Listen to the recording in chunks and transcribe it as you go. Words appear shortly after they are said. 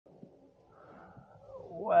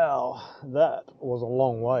Wow, that was a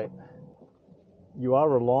long wait. You are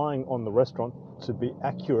relying on the restaurant to be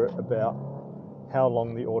accurate about how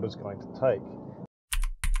long the order's going to take.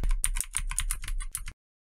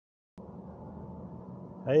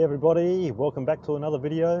 Hey everybody, welcome back to another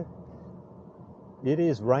video. It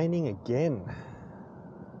is raining again.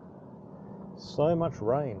 So much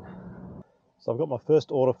rain. So I've got my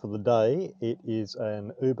first order for the day. It is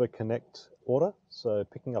an Uber Connect order, so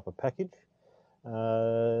picking up a package.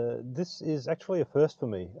 This is actually a first for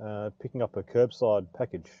me, picking up a curbside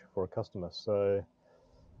package for a customer. So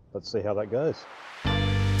let's see how that goes.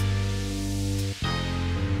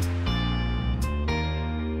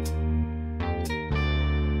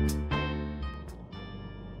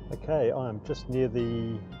 Okay, I am just near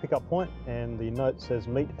the pickup point and the note says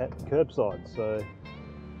meet at curbside. So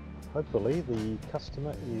hopefully the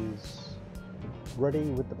customer is ready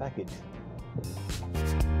with the package.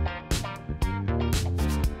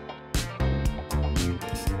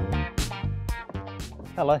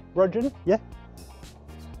 Hello, Roger? Yeah?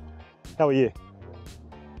 How are you?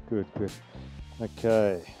 Good, good.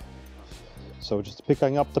 Okay. So we're just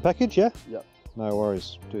picking up the package, yeah? Yeah. No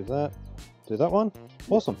worries. Do that. Do that one.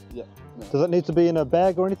 Awesome. Yeah. No. Does that need to be in a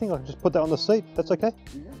bag or anything? I can just put that on the seat. That's okay?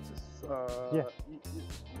 Yeah. Yeah.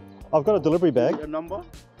 I've got a delivery bag. Your number?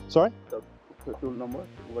 Sorry? The tool number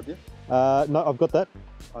over there? No, I've got that.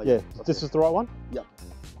 Oh, yeah. Okay. This is the right one? Yeah.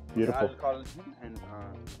 Beautiful. I'll call him and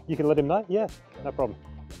You can let him know? Yeah, no problem.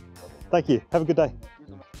 Thank you. Have a good day.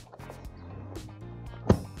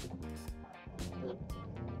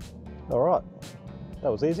 All right.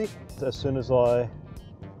 That was easy. As soon as I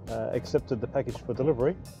accepted the package for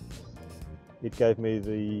delivery, it gave me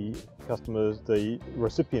the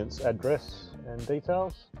recipient's address and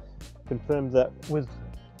details, confirmed that with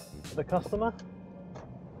the customer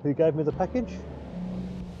who gave me the package,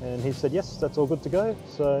 and he said yes, that's all good to go,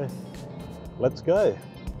 so let's go.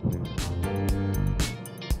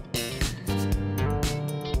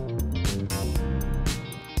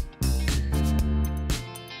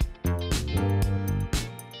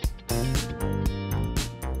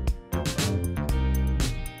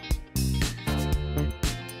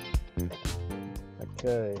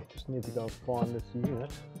 Okay, just need to go and find this unit.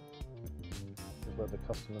 Just let the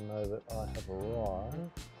customer know that I have arrived.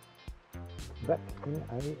 Back in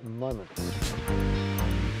a moment.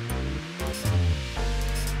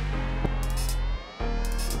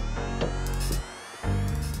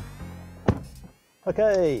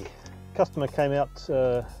 Okay, customer came out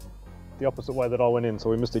the opposite way that I went in, so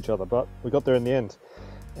we missed each other, but we got there in the end.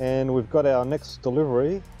 And we've got our next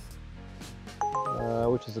delivery,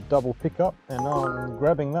 which is a double pickup, and I'm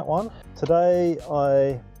grabbing that one. Today,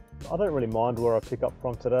 I don't really mind where I pick up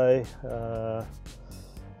from today.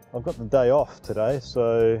 I've got the day off today,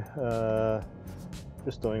 so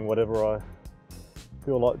just doing whatever I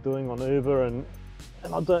feel like doing on Uber, and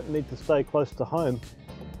I don't need to stay close to home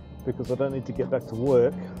because I don't need to get back to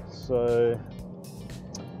work, so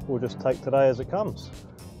we'll just take today as it comes.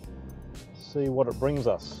 See what it brings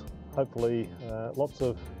us. Hopefully lots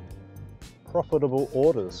of profitable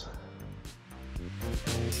orders.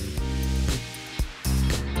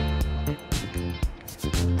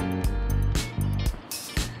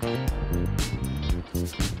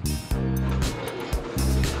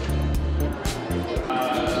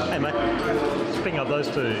 Hey mate, just picking up those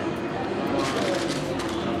two.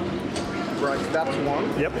 right, that's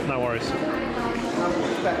one. Yep, no worries. Sure.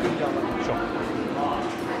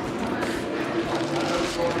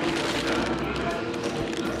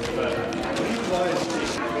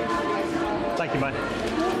 Thank you, mate.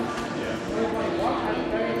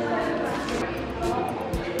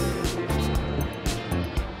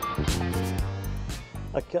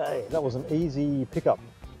 Okay, that was an easy pickup.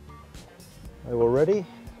 They were ready,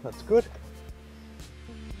 that's good.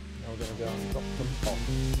 Now we're going to go and drop them off.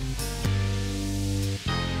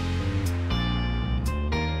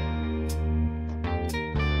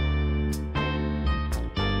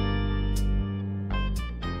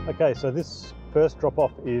 Okay, so this first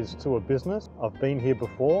drop-off is to a business. I've been here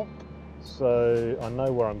before, so I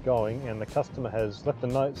know where I'm going, and the customer has left a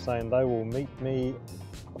note saying they will meet me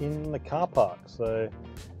in the car park, so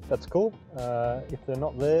that's cool. If they're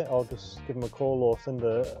not there, I'll just give them a call or send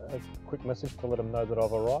a quick message to let them know that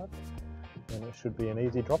I've arrived, and it should be an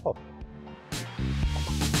easy drop-off.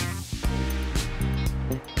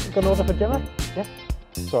 Got an order for Gemma? Yeah?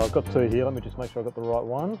 So I've got two here, let me just make sure I've got the right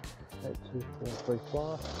one. 8, 2, 4, 3,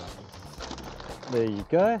 5. There you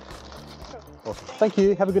go. Awesome. Thank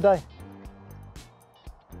you, have a good day.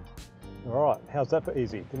 All right, how's that for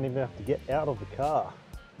easy? Didn't even have to get out of the car.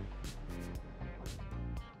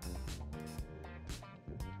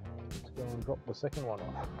 go and drop the second one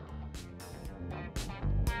off.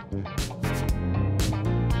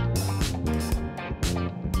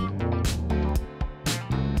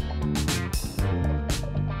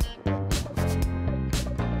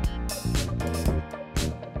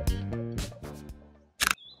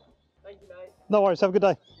 Thank you, mate. No worries, have a good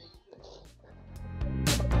day.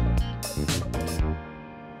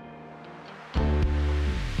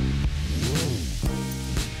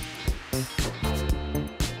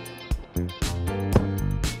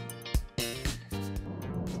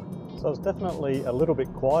 So it's definitely a little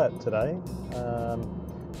bit quiet today.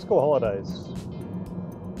 School holidays.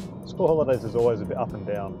 School holidays is always a bit up and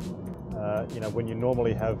down. You know, when you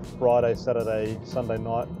normally have Friday, Saturday, Sunday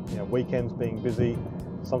night, you know, weekends being busy,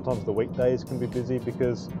 sometimes the weekdays can be busy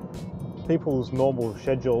because people's normal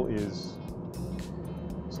schedule is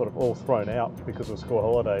sort of all thrown out because of school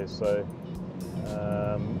holidays. So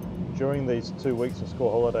during these 2 weeks of school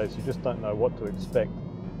holidays, you just don't know what to expect.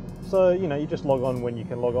 So, you know, you just log on when you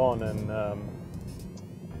can log on and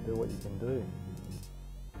do what you can do.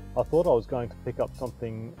 I thought I was going to pick up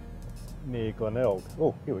something near Glenelg.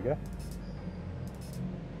 Oh, here we go.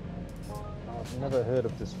 I've never heard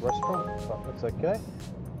of this restaurant, but that's okay.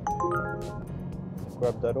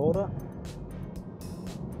 Grab that order.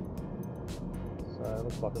 So it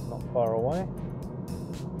looks like it's not far away.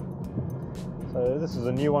 So this is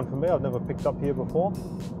a new one for me. I've never picked up here before.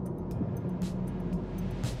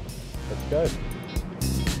 Let's go.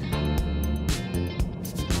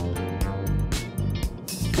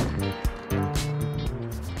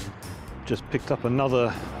 Just picked up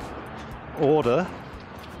another order,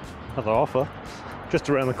 another offer, just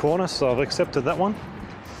around the corner, so I've accepted that one.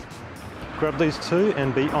 Grab these two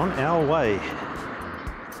and be on our way.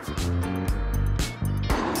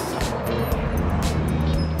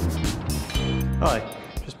 Hi,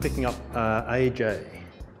 just picking up AJ.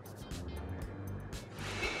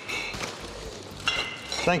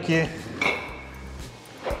 Thank you.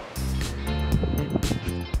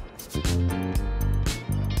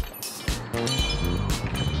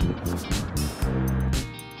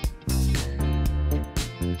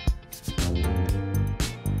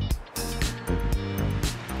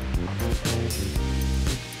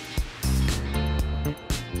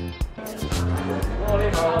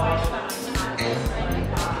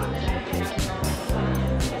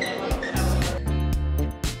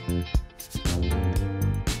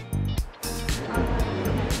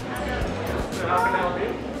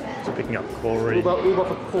 Just picking up Corey. Uber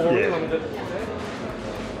for Corey. Yeah.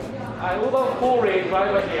 Uber Corey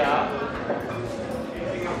driver here.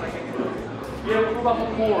 Yeah, Uber for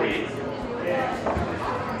Corey. Yeah.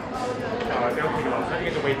 No, I don't think about it. I think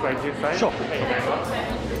it's a wait right this side. Sure. Thank you very much.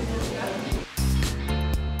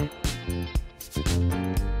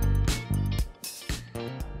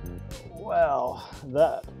 Wow,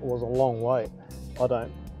 that was a long wait. I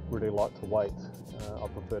don't really like to wait. I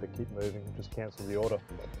prefer to keep moving and just cancel the order.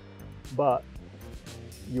 But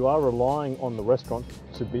you are relying on the restaurant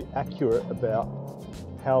to be accurate about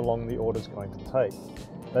how long the order is going to take.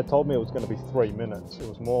 They told me it was going to be 3 minutes. It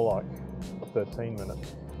was more like 13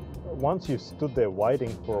 minutes. Once you've stood there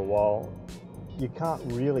waiting for a while, you can't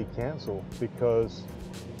really cancel because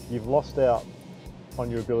you've lost out on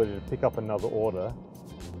your ability to pick up another order,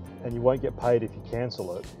 and you won't get paid if you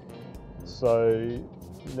cancel it. So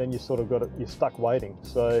then you sort of you're stuck waiting.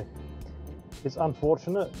 So it's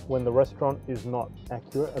unfortunate when the restaurant is not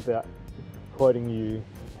accurate about quoting you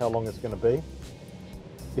how long it's going to be.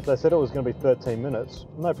 If they said it was going to be 13 minutes,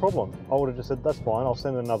 no problem. I would have just said, that's fine, I'll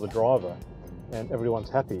send another driver, and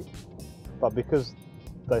everyone's happy. But because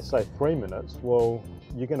they say 3 minutes, well,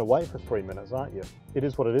 you're going to wait for 3 minutes, aren't you? It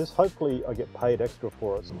is what it is. Hopefully I get paid extra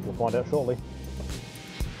for it. We'll find out shortly.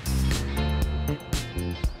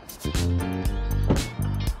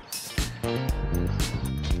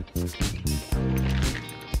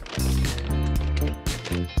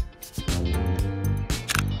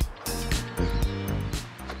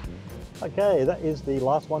 Okay, that is the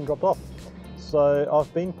last one dropped off. So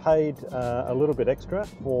I've been paid a little bit extra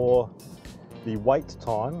for the wait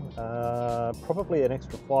time, probably an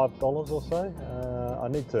extra $5 or so. I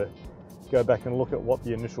need to go back and look at what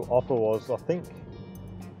the initial offer was. I think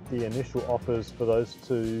the initial offers for those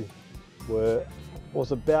two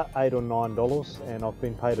was about $8 or $9, and I've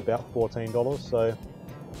been paid about $14. So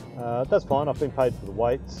that's fine. I've been paid for the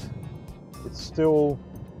wait. It's still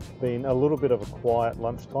been a little bit of a quiet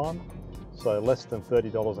lunchtime, so less than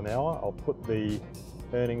 $30 an hour. I'll put the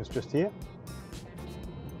earnings just here.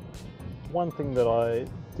 One thing that I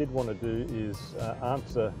did want to do is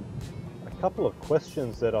answer a couple of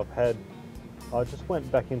questions that I've had I just went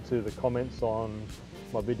back into the comments on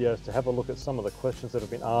my videos to have a look at some of the questions that have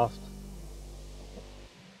been asked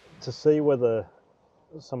to see whether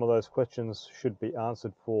some of those questions should be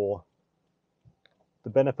answered for the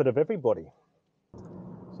benefit of everybody.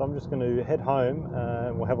 So I'm just going to head home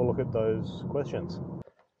and we'll have a look at those questions.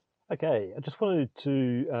 Okay, I just wanted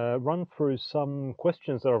to run through some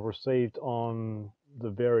questions that I've received on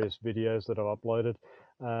the various videos that I've uploaded.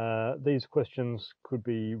 These questions could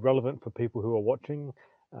be relevant for people who are watching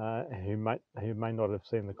who may not have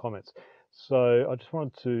seen the comments. So I just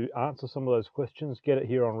wanted to answer some of those questions, get it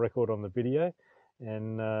here on record on the video,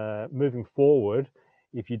 and moving forward,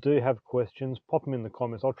 if you do have questions, pop them in the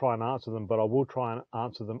comments. I'll try and answer them, but I will try and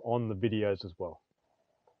answer them on the videos as well.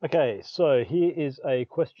 Okay, so here is a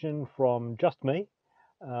question from Just Me.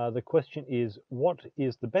 The question is, what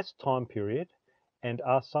is the best time period, and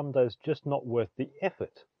are some days just not worth the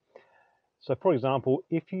effort? So for example,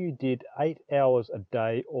 if you did 8 hours a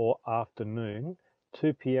day or afternoon,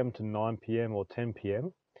 2 p.m. to 9 p.m. or 10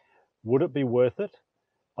 p.m., would it be worth it?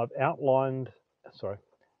 I've outlived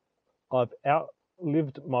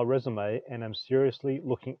my resume and am seriously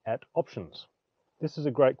looking at options. This is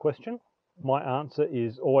a great question. My answer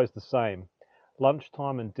is always the same.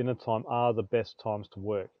 Lunchtime and dinner time are the best times to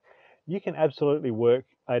work. You can absolutely work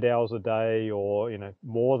 8 hours a day or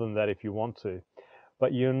more than that if you want to,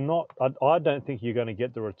 but you're not. I don't think you're going to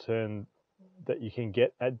get the return that you can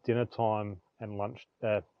get at dinner time and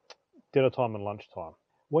lunchtime.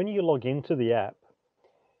 When you log into the app,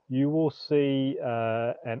 you will see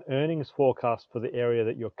an earnings forecast for the area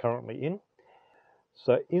that you're currently in.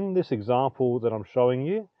 So in this example that I'm showing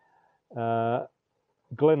you,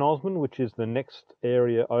 Glen Osmond, which is the next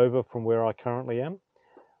area over from where I currently am,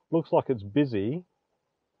 looks like it's busy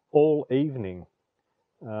all evening.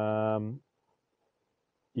 You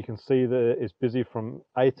can see that it's busy from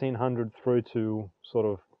 1800 through to sort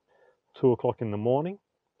of 2 o'clock in the morning.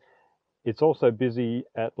 It's also busy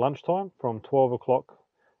at lunchtime from 12 o'clock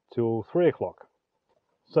till 3 o'clock.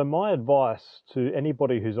 So my advice to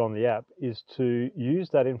anybody who's on the app is to use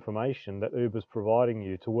that information that Uber's providing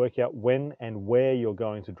you to work out when and where you're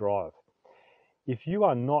going to drive. If you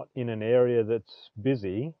are not in an area that's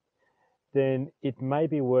busy, then it may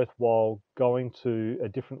be worthwhile going to a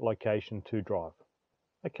different location to drive.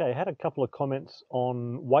 Okay, I had a couple of comments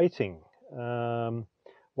on waiting.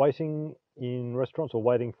 Waiting in restaurants or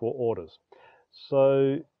waiting for orders.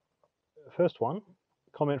 So first one,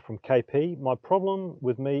 comment from KP. My problem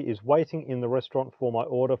with me is waiting in the restaurant for my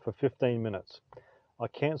order for 15 minutes. I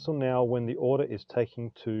cancel now when the order is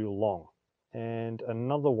taking too long. And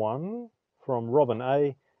another one from Robin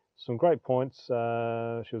A. Some great points.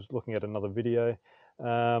 She was looking at another video.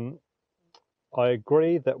 I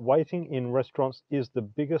agree that waiting in restaurants is the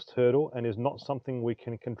biggest hurdle and is not something we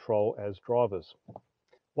can control as drivers.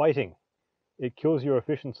 Waiting, it kills your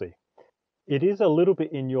efficiency. It is a little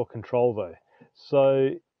bit in your control though.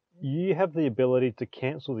 So you have the ability to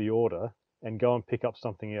cancel the order and go and pick up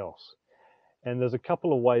something else. And there's a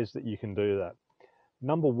couple of ways that you can do that.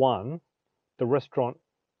 Number one, the restaurant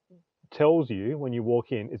tells you when you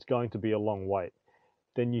walk in it's going to be a long wait.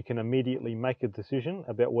 Then you can immediately make a decision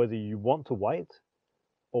about whether you want to wait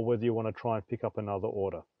or whether you want to try and pick up another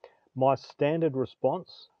order. My standard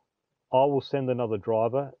response, I will send another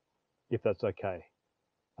driver if that's okay.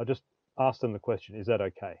 I just ask them the question, is that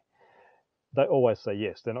okay? They always say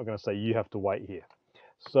yes. They're not going to say you have to wait here.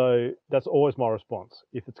 So that's always my response.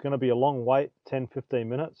 If it's going to be a long wait, 10, 15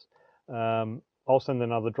 minutes, I'll send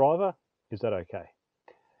another driver. Is that okay?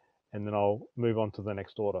 And then I'll move on to the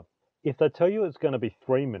next order. If they tell you it's going to be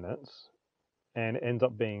 3 minutes and it ends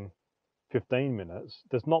up being 15 minutes,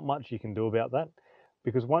 there's not much you can do about that,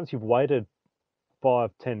 because once you've waited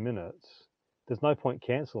 5, 10 minutes, there's no point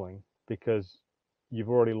cancelling because you've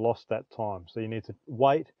already lost that time. So you need to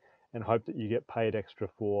wait and hope that you get paid extra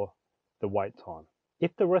for the wait time.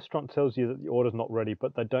 If the restaurant tells you that the order's not ready,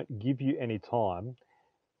 but they don't give you any time,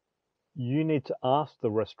 you need to ask the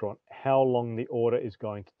restaurant how long the order is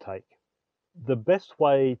going to take. The best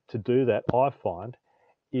way to do that, I find,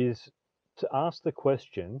 is to ask the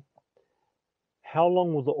question, how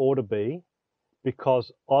long will the order be?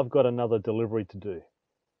 Because I've got another delivery to do.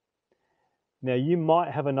 Now, you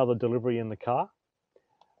might have another delivery in the car.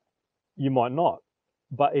 You might not.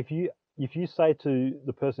 But if you say to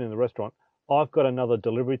the person in the restaurant, I've got another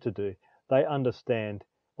delivery to do, they understand,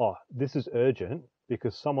 oh, this is urgent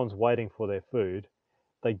because someone's waiting for their food.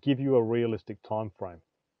 They give you a realistic time frame.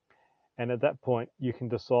 And at that point, you can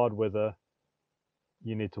decide whether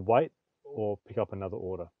you need to wait or pick up another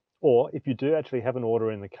order. Or if you do actually have an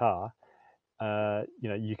order in the car,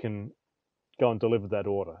 you can go and deliver that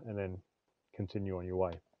order and then continue on your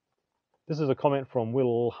way. This is a comment from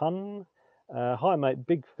Will Hun. Hi mate,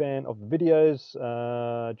 big fan of the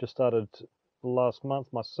videos. Just started last month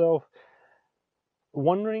myself.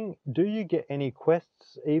 Wondering, do you get any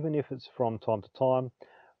quests, even if it's from time to time?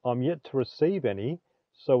 I'm yet to receive any,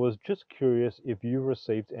 so was just curious if you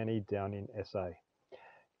received any down in SA.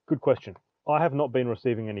 Good question. I have not been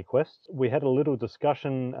receiving any quests. We had a little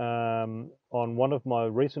discussion on one of my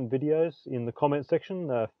recent videos in the comment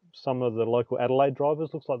section. Some of the local Adelaide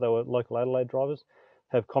drivers, looks like they were local Adelaide drivers,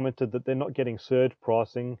 have commented that they're not getting surge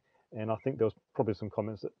pricing, and I think there was probably some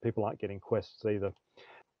comments that people aren't getting quests either.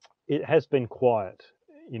 It has been quiet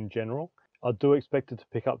in general. I do expect it to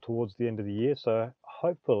pick up towards the end of the year, so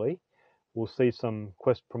hopefully we'll see some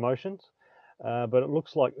quest promotions. But it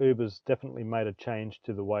looks like Uber's definitely made a change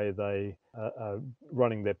to the way they are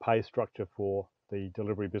running their pay structure for the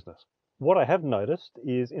delivery business. What I have noticed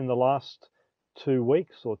is in the last 2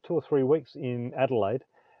 weeks or 2 or 3 weeks in Adelaide,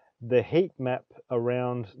 the heat map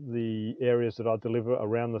around the areas that I deliver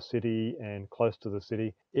around the city and close to the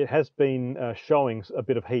city, it has been showing a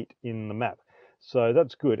bit of heat in the map. So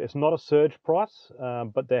that's good. It's not a surge price,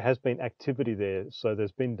 but there has been activity there. So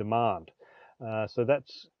there's been demand. So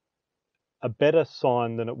that's a better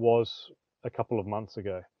sign than it was a couple of months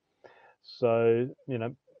ago. So, you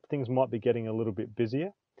know, things might be getting a little bit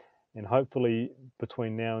busier, and hopefully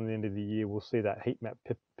between now and the end of the year, we'll see that heat map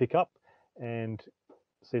pick up and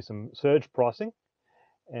see some surge pricing,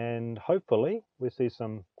 and hopefully we see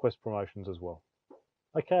some quest promotions as well.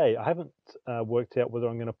 Okay, I haven't worked out whether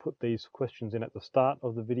I'm going to put these questions in at the start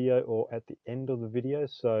of the video or at the end of the video,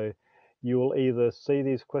 so you will either see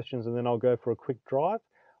these questions and then I'll go for a quick drive,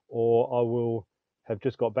 or I will have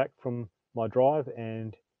just got back from my drive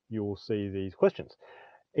and you will see these questions.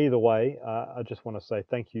 Either way, I just want to say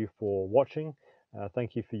thank you for watching.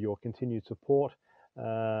 Thank you for your continued support.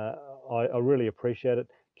 I really appreciate it.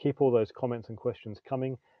 Keep all those comments and questions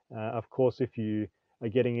coming. Of course, if you are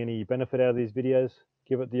getting any benefit out of these videos,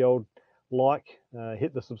 give it the old like,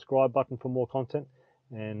 hit the subscribe button for more content,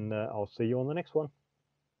 and I'll see you on the next one.